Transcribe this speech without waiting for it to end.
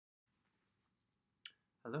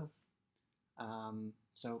Hello.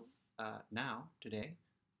 Today,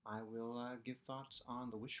 I will give thoughts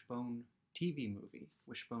on the Wishbone TV movie,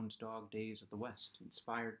 Wishbone's Dog Days of the West,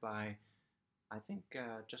 inspired by, I think,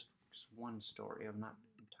 just one story. I'm not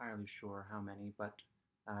entirely sure how many, but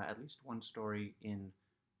at least one story in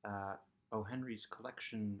O. Henry's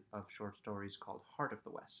collection of short stories called Heart of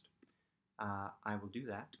the West. I will do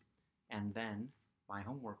that, and then my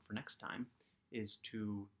homework for next time is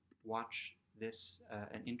to watch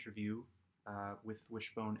an interview with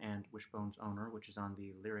Wishbone and Wishbone's owner, which is on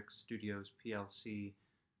the Lyric Studios PLC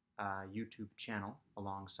YouTube channel,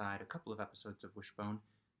 alongside a couple of episodes of Wishbone,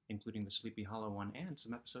 including the Sleepy Hollow one and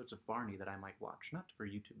some episodes of Barney that I might watch, not for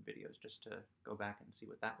YouTube videos, just to go back and see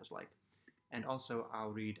what that was like. And also,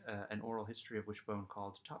 I'll read an oral history of Wishbone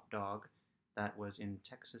called Top Dog that was in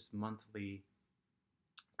Texas Monthly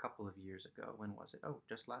a couple of years ago. When was it? Oh,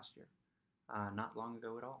 just last year. Not long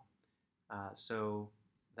ago at all. So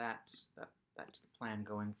that's the plan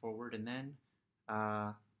going forward. And then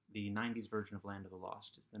the '90s version of Land of the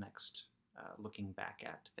Lost is the next looking back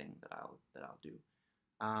at thing that I'll do.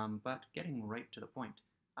 But getting right to the point,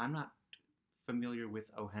 I'm not familiar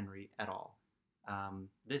with O. Henry at all.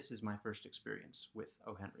 This is my first experience with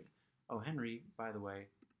O. Henry. O. Henry, by the way,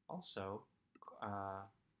 also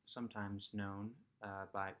sometimes known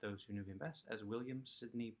by those who knew him best as William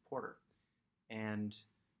Sidney Porter. And,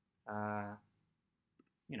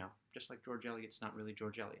 just like George Eliot's not really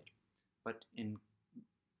George Eliot, but in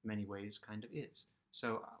many ways kind of is.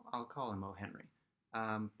 So I'll call him O. Henry.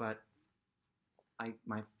 But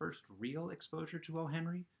my first real exposure to O.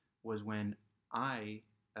 Henry was when I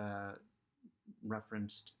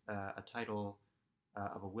referenced a title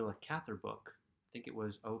of a Willa Cather book. I think it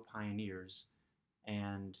was O Pioneers,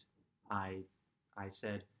 and I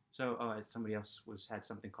said, somebody else had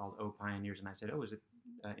something called O Pioneers, and I said, oh, is it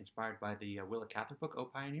inspired by the Willa Cather book, O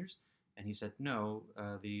Pioneers? And he said, no,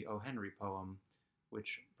 the O. Henry poem,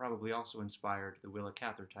 which probably also inspired the Willa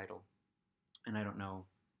Cather title. And I don't know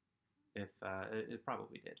if it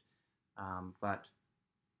probably did. But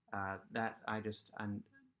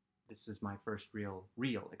this is my first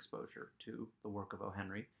real exposure to the work of O.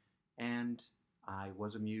 Henry, and I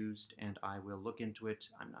was amused, and I will look into it.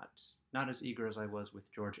 I'm not as eager as I was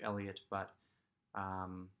with George Eliot, but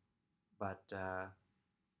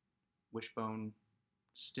Wishbone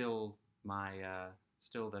still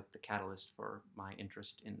the catalyst for my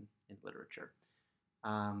interest in literature.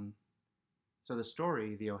 So the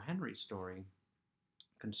story, the O. Henry story,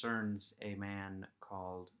 concerns a man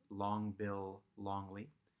called Long Bill Longley.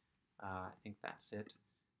 I think that's it.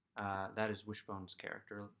 That is Wishbone's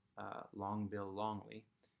character, Long Bill Longley,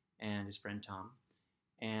 and his friend Tom.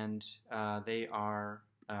 And they are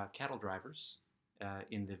cattle drivers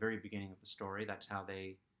in the very beginning of the story. That's how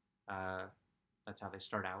they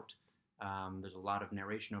start out. There's a lot of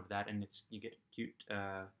narration over that, and you get cute.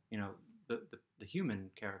 The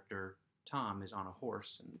human character Tom is on a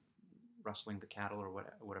horse and rustling the cattle, or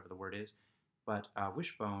whatever the word is, but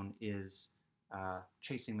Wishbone is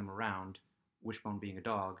chasing them around. Wishbone being a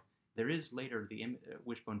dog. There is later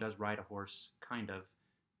Wishbone does ride a horse, kind of,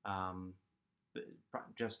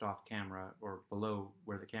 just off camera or below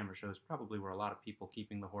where the camera shows. Probably were a lot of people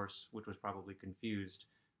keeping the horse, which was probably confused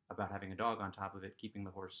about having a dog on top of it, keeping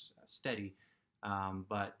the horse steady.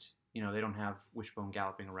 But they don't have Wishbone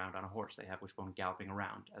galloping around on a horse. They have Wishbone galloping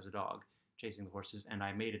around as a dog, chasing the horses. And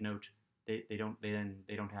I made a note. They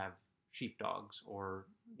don't have sheepdogs or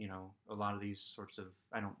a lot of these sorts of.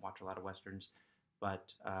 I don't watch a lot of westerns,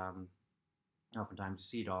 but oftentimes you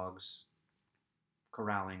see dogs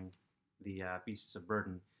corralling the beasts of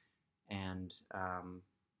burden, and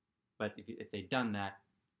but if they'd done that,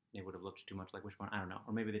 it would have looked too much like Wishbone. I don't know,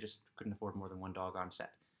 or maybe they just couldn't afford more than one dog on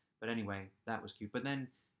set. But anyway, that was cute. But then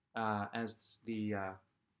as the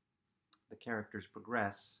characters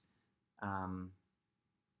progress,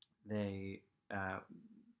 they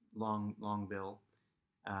Long Bill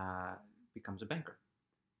becomes a banker,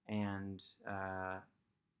 and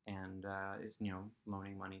is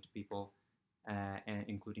loaning money to people,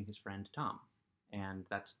 including his friend Tom, and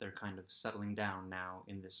they're kind of settling down now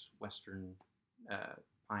in this western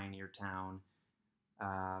pioneer town,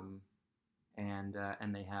 and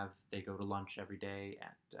they go to lunch every day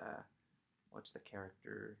at what's the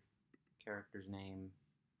character's name?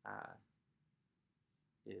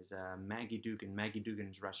 Is Maggie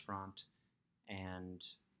Dugan's restaurant, and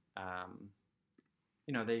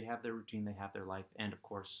they have their routine, they have their life, and of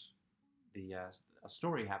course, a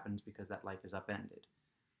story happens because that life is upended.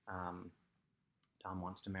 Tom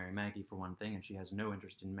wants to marry Maggie for one thing, and she has no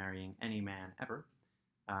interest in marrying any man ever.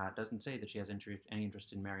 Doesn't say that she has any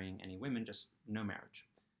interest in marrying any women, just no marriage.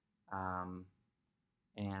 Um,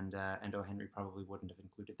 and O. Henry probably wouldn't have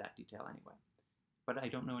included that detail anyway. But I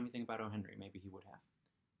don't know anything about O. Henry. Maybe he would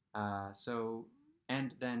have.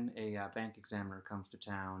 And then a bank examiner comes to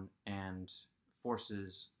town and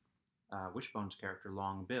forces Wishbone's character,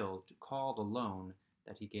 Long Bill, to call the loan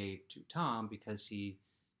that he gave to Tom because it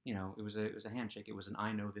was a handshake. It was an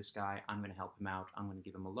I know this guy. I'm going to help him out. I'm going to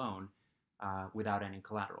give him a loan without any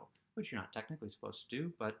collateral, which you're not technically supposed to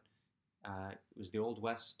do, but it was the Old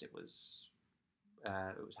West. It was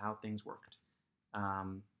how things worked.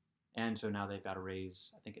 And so now they've got to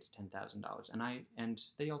raise, I think it's $10,000, and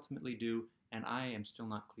they ultimately do, and I am still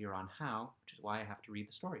not clear on how, which is why I have to read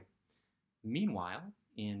the story. Meanwhile,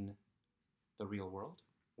 in the real world,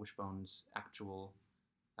 Wishbone's actual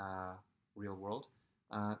real world,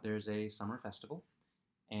 there's a summer festival,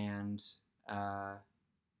 and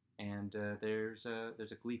there's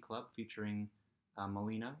a glee club featuring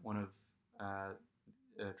Melina, one of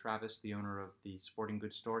Travis, the owner of the sporting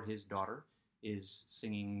goods store. His daughter is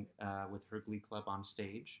singing with her glee club on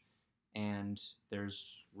stage, and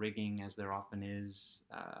there's rigging, as there often is,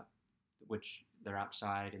 which they're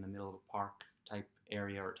outside in the middle of a park type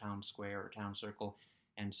area or town square or town circle,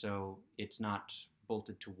 and so it's not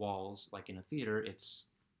bolted to walls like in a theater. It's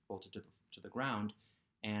bolted to the ground,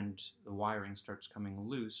 and the wiring starts coming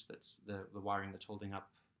loose. That's the wiring that's holding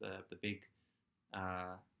up the big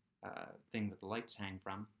thing that the lights hang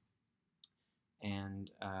from,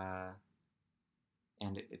 and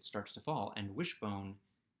it starts to fall. And Wishbone,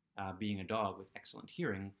 being a dog with excellent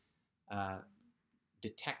hearing,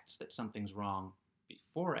 detects that something's wrong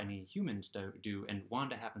before any humans do. And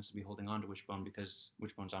Wanda happens to be holding on to Wishbone because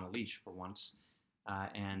Wishbone's on a leash for once,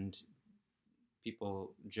 and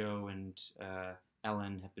people, Joe and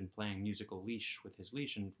Ellen, have been playing musical leash with his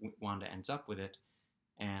leash, and Wanda ends up with it.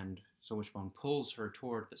 And so Wishbone pulls her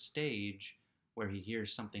toward the stage where he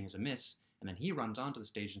hears something is amiss, and then he runs onto the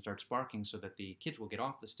stage and starts barking so that the kids will get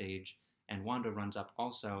off the stage. And Wanda runs up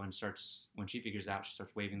also and starts, when she figures it out, she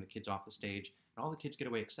starts waving the kids off the stage. And all the kids get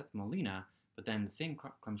away except Melina, but then the thing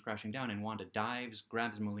comes crashing down, and Wanda dives,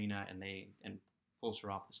 grabs Melina, and pulls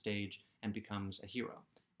her off the stage and becomes a hero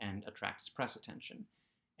and attracts press attention.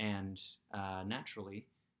 And naturally,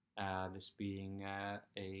 this being a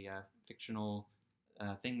fictional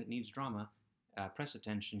thing that needs drama, press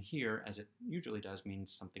attention here, as it usually does,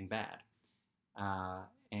 means something bad.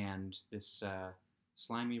 And this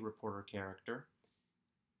slimy reporter character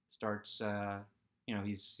starts,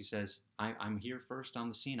 he says, I'm here first on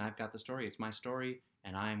the scene. I've got the story. It's my story,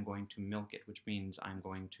 and I'm going to milk it, which means I'm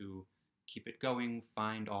going to keep it going,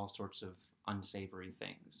 find all sorts of unsavory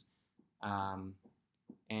things.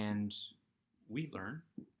 And we learn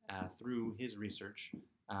through his research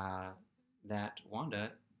that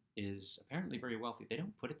Wanda is apparently very wealthy. They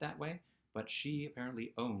don't put it that way, but she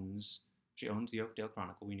apparently owns the Oakdale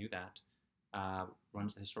Chronicle. We knew that.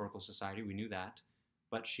 Runs the Historical Society. We knew that.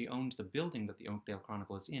 But she owns the building that the Oakdale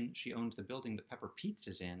Chronicle is in. She owns the building that Pepper Pete's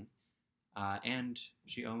is in. And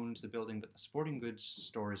she owns the building that the Sporting Goods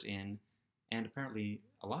store is in. And apparently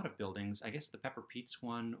a lot of buildings. I guess the Pepper Pete's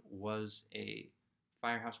one was a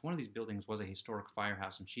firehouse. One of these buildings was a historic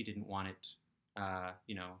firehouse, and she didn't want it,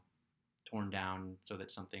 torn down so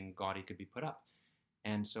that something gaudy could be put up.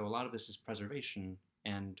 And so a lot of this is preservation,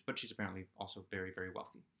 but she's apparently also very, very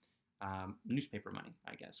wealthy. Newspaper money,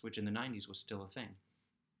 I guess, which in the 90s was still a thing.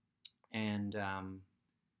 And,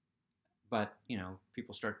 but,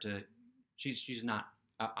 people start to, she's not,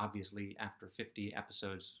 obviously, after 50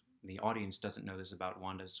 episodes, the audience doesn't know this about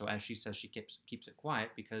Wanda. So as she says, she keeps it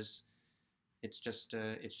quiet because it's just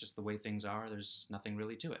the way things are. There's nothing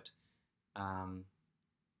really to it.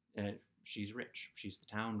 She's rich. She's the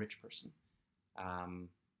town rich person. And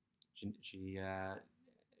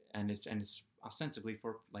it's ostensibly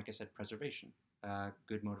for, like I said, preservation,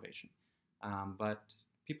 good motivation. But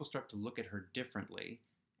people start to look at her differently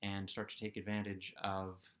and start to take advantage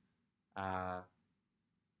of her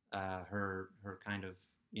kind of,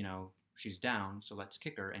 she's down, so let's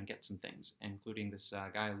kick her and get some things, including this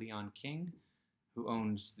guy, Leon King, who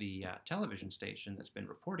owns the television station that's been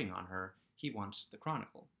reporting on her. He wants the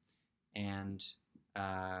Chronicle. And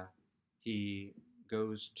he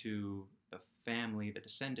goes to the family, the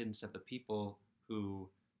descendants of the people who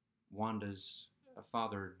Wanda's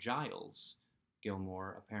father, Giles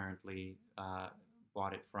Gilmore, apparently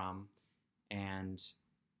bought it from. And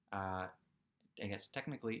I guess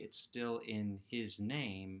technically it's still in his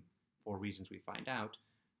name for reasons we find out.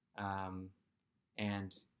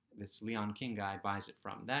 And this Leon King guy buys it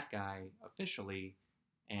from that guy officially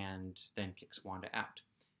and then kicks Wanda out.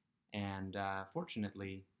 And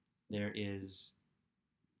fortunately, there is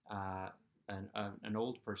an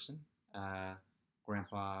old person,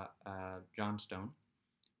 Grandpa Johnstone,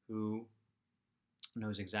 who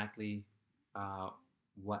knows exactly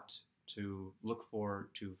what to look for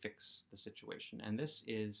to fix the situation. And this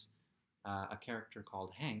is a character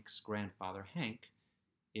called Hank's grandfather. Hank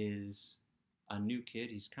is a new kid.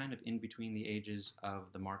 He's kind of in between the ages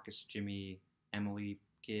of the Marcus, Jimmy, Emily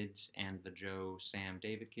kids and the Joe, Sam,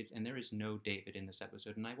 David kids. And there is no David in this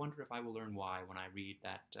episode. And I wonder if I will learn why when I read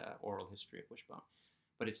that oral history of Wishbone.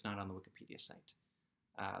 But it's not on the Wikipedia site.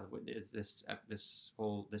 This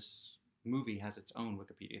movie has its own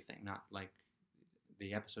Wikipedia thing, not like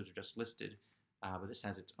the episodes are just listed, but this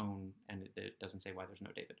has its own, and it doesn't say why there's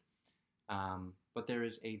no David. But there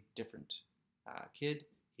is a different kid.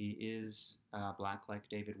 He is black like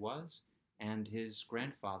David was, and his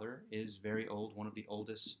grandfather is very old, one of the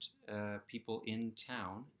oldest people in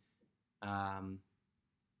town.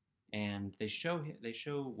 And they show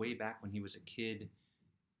way back when he was a kid,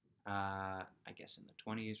 I guess in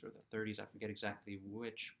the 20s or the 30s, I forget exactly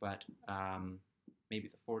which, but maybe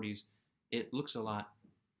the 40s. It looks a lot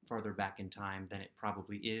further back in time than it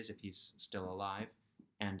probably is if he's still alive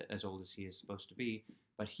and as old as he is supposed to be.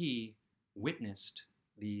 But he witnessed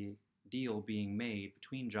the deal being made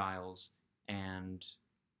between Giles and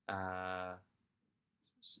Stuckton,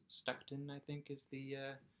 I think is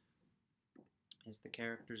the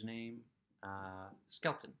character's name.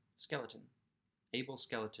 Skeleton. Abel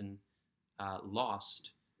Skeleton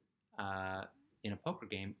lost in a poker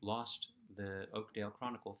game, lost the Oakdale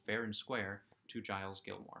Chronicle fair and square to Giles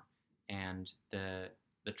Gilmore. And the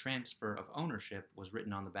transfer of ownership was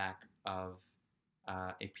written on the back of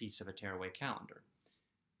a piece of a tearaway calendar.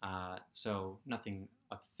 So nothing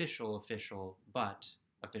official, but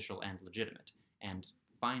official and legitimate. And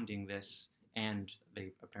finding this, and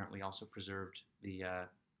they apparently also preserved the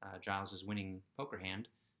Giles's winning poker hand,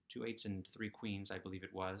 2 8s and 3 queens, I believe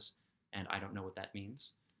it was, and I don't know what that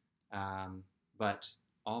means. But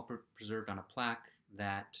all preserved on a plaque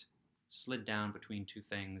that slid down between 2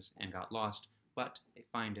 things and got lost, but they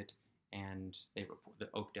find it, and the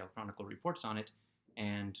Oakdale Chronicle reports on it,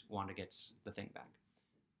 and Wanda gets the thing back.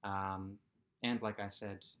 And like I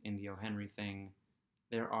said in the O. Henry thing,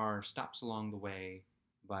 there are stops along the way,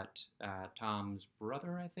 but Tom's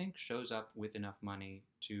brother, I think, shows up with enough money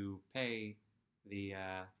to pay the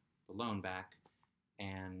loan back,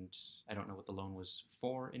 and I don't know what the loan was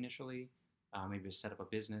for initially, maybe to set up a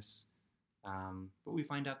business. But we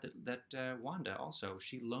find out that Wanda also,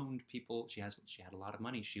 she loaned people. She had a lot of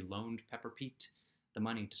money. She loaned Pepper Pete the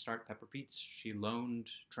money to start Pepper Pete's. She loaned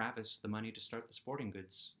Travis the money to start the sporting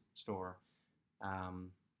goods store.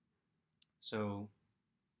 So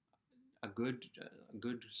a good,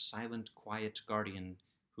 silent, quiet guardian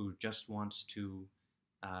who just wants to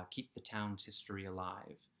keep the town's history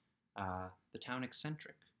alive. The town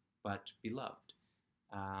eccentric, but beloved.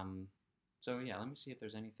 So yeah, let me see if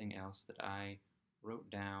there's anything else that I wrote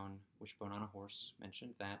down. Wishbone on a Horse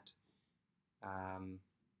mentioned that.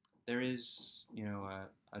 There is,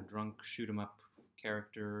 a drunk shoot-'em-up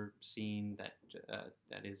character scene that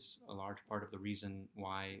is a large part of the reason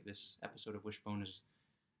why this episode of Wishbone is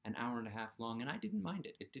an hour and a half long, and I didn't mind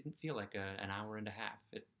it. It didn't feel like an hour and a half.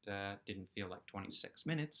 It didn't feel like 26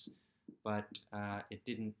 minutes, but it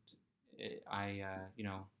didn't. I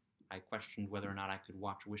questioned whether or not I could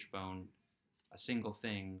watch Wishbone, a single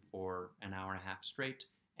thing, for an hour and a half straight,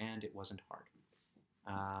 and it wasn't hard.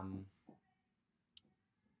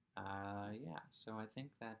 Yeah, so I think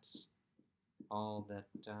that's all that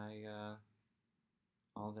I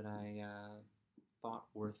thought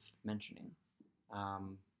worth mentioning.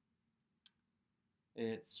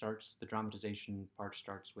 The dramatization part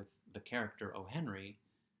starts with the character O. Henry,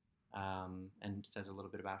 and says a little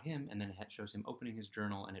bit about him, and then it shows him opening his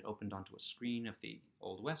journal, and it opened onto a screen of the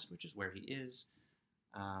Old West, which is where he is.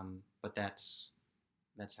 But that's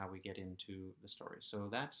how we get into the story. So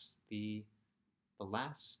that's the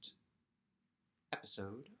last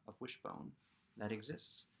episode of Wishbone that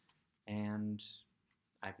exists, and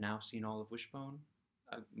I've now seen all of Wishbone.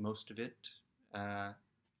 Most of it, I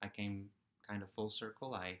came kind of full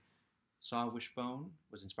circle. I saw Wishbone,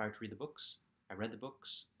 was inspired to read the books. I read the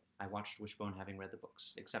books. I watched Wishbone having read the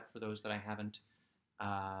books, except for those that I haven't.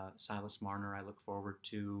 Silas Marner, I look forward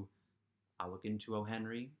to. I'll look into O.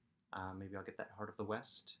 Henry. Maybe I'll get that Heart of the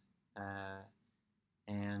West.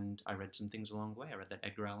 And I read some things along the way. I read that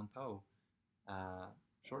Edgar Allan Poe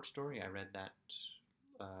short story. I read that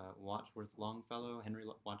Henry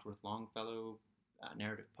Wadsworth Longfellow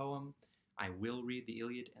narrative poem. I will read the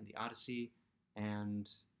Iliad and the Odyssey, and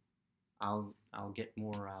I'll get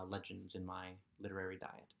more legends in my literary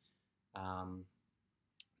diet.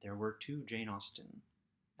 there were 2 Jane Austen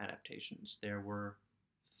adaptations. There were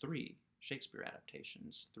 3 Shakespeare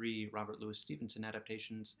adaptations, 3 Robert Louis Stevenson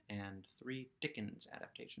adaptations, and 3 Dickens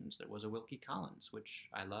adaptations. There was a Wilkie Collins, which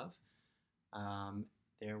I love.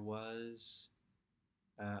 There was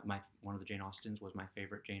one of the Jane Austens was my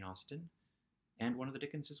favorite Jane Austen, and one of the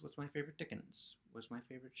Dickenses was my favorite Dickens. Was my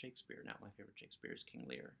favorite Shakespeare. Now my favorite Shakespeare is King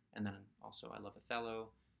Lear, and then also I love Othello,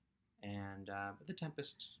 and The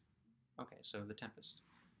Tempest. Okay, so The Tempest.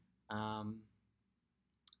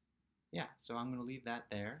 Yeah, so I'm going to leave that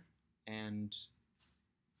there, and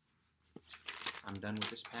I'm done with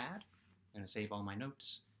this pad. I'm going to save all my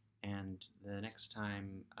notes, and the next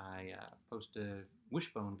time I post a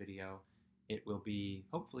Wishbone video, it will be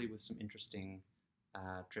hopefully with some interesting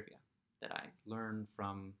trivia that I learned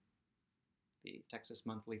from the Texas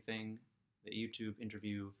Monthly thing, the YouTube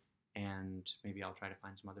interview, and maybe I'll try to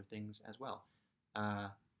find some other things as well.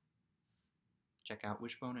 Check out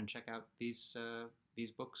Wishbone and check out these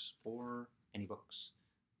books or any books.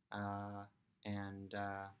 And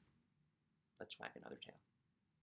let's wag another tail.